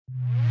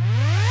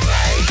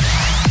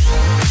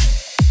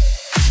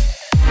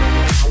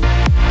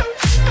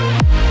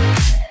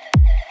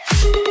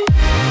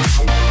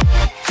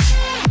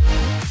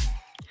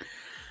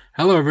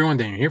Hello everyone,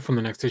 Daniel here from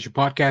the Next Issue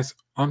Podcast.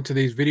 On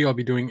today's video, I'll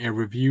be doing a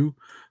review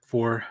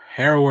for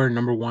Harrower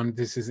 #1.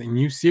 This is a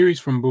new series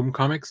from Boom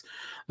Comics.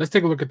 Let's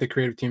take a look at the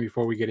creative team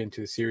before we get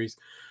into the series.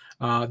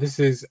 This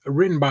is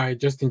written by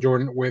Justin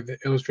Jordan with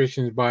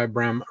illustrations by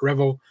Brahm,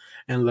 Revel,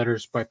 and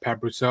letters by Pat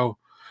Brosseau.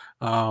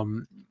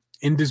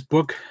 In this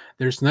book,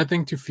 there's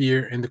nothing to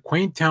fear in the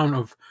quaint town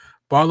of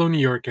Barlow, New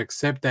York,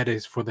 except that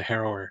is for the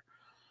Harrower.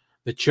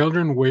 The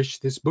children wish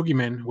this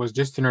boogeyman was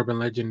just an urban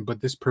legend,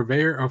 but this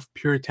purveyor of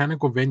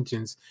puritanical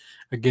vengeance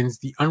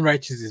against the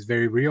unrighteous is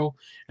very real,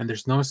 and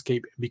there's no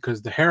escape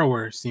because the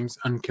Harrower seems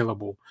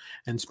unkillable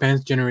and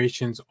spans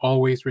generations,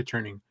 always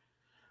returning.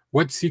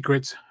 What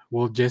secrets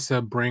will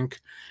Jessa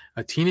Brink,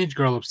 a teenage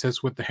girl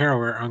obsessed with the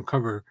Harrower,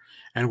 uncover,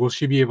 and will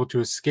she be able to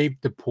escape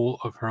the pull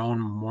of her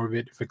own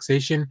morbid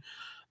fixation?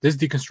 This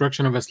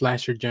deconstruction of a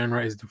slasher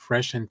genre is the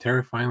fresh and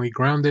terrifyingly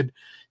grounded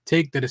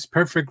take that is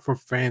perfect for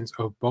fans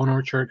of Bone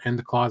Orchard and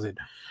The Closet.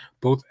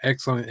 Both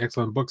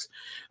excellent books.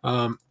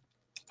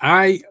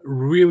 I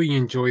really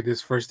enjoyed this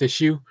first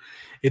issue.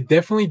 It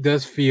definitely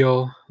does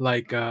feel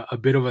like a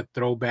bit of a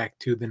throwback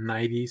to the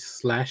 90s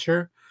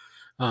slasher.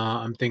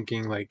 I'm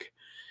thinking like,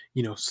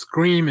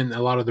 Scream and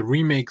a lot of the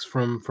remakes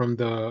from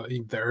the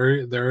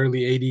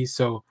early 80s.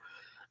 So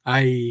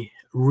I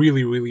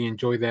really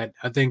enjoy that.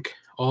 I think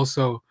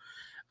also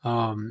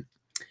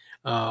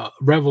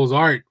Revel's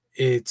art,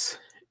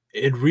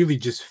 it really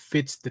just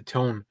fits the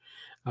tone.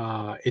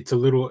 It's a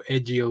little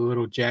edgy, a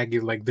little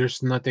jagged. Like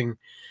there's nothing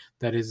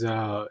that is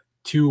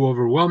too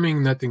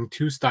overwhelming, nothing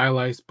too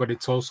stylized, but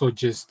it's also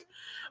just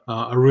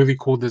a really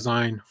cool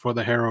design for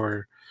the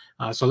Harrower.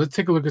 So let's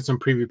take a look at some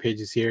preview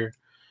pages here.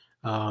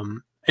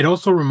 It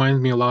also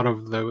reminds me a lot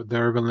of the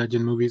urban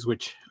legend movies,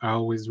 which I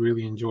always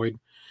really enjoyed.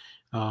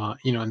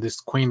 In this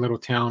quaint little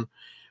town,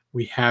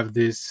 we have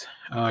this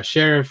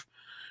sheriff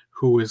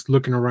who is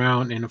looking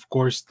around, and of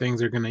course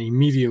things are going to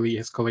immediately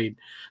escalate.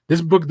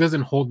 This book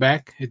doesn't hold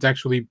back. It's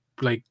actually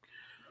like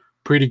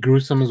pretty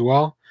gruesome as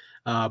well,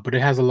 but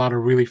it has a lot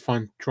of really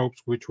fun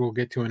tropes, which we'll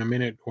get to in a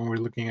minute when we're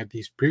looking at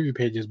these preview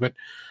pages. But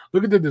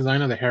look at the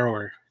design of the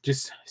Harrower,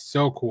 just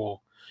so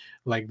cool.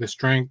 Like the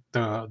strength,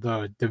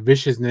 the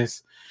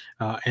viciousness,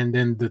 and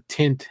then the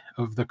tint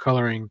of the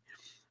coloring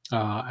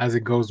as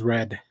it goes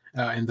red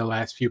in the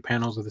last few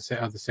panels of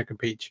the second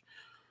page.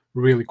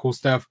 Really cool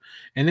stuff.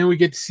 And then we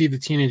get to see the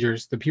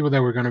teenagers, the people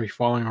that we're going to be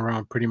following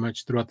around pretty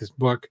much throughout this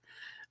book.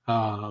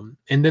 And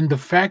then the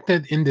fact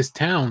that in this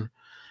town,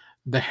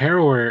 the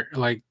Harrower,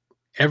 like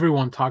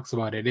everyone talks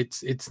about it.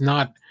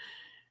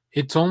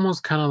 It's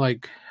almost kind of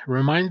like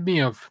reminds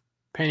me of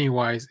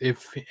Pennywise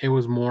if it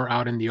was more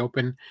out in the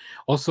open.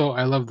 Also,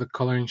 I love the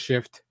coloring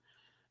shift.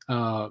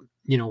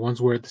 Once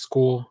we're at the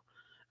school,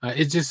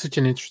 it's just such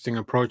an interesting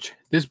approach.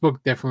 This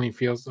book definitely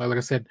feels, like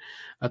I said,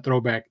 a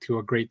throwback to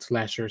a great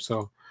slasher.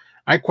 So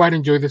I quite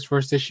enjoyed this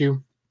first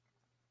issue.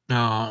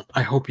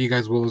 I hope you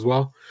guys will as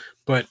well.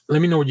 But let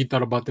me know what you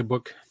thought about the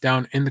book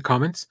down in the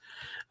comments.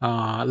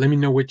 Let me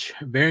know which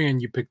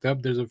variant you picked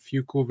up. There's a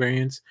few cool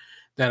variants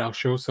that I'll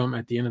show some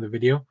at the end of the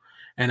video.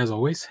 And as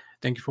always,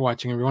 thank you for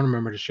watching, everyone.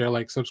 Remember to share,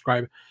 like,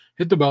 subscribe,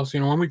 hit the bell so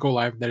you know when we go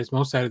live. That is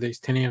most Saturdays,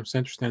 10 a.m.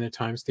 Central Standard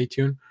Time. Stay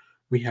tuned.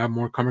 We have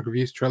more comic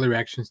reviews, trailer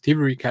reactions,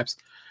 TV recaps,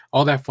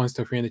 all that fun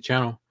stuff here in the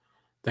channel.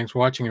 Thanks for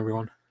watching,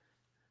 everyone.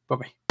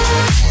 Bye-bye.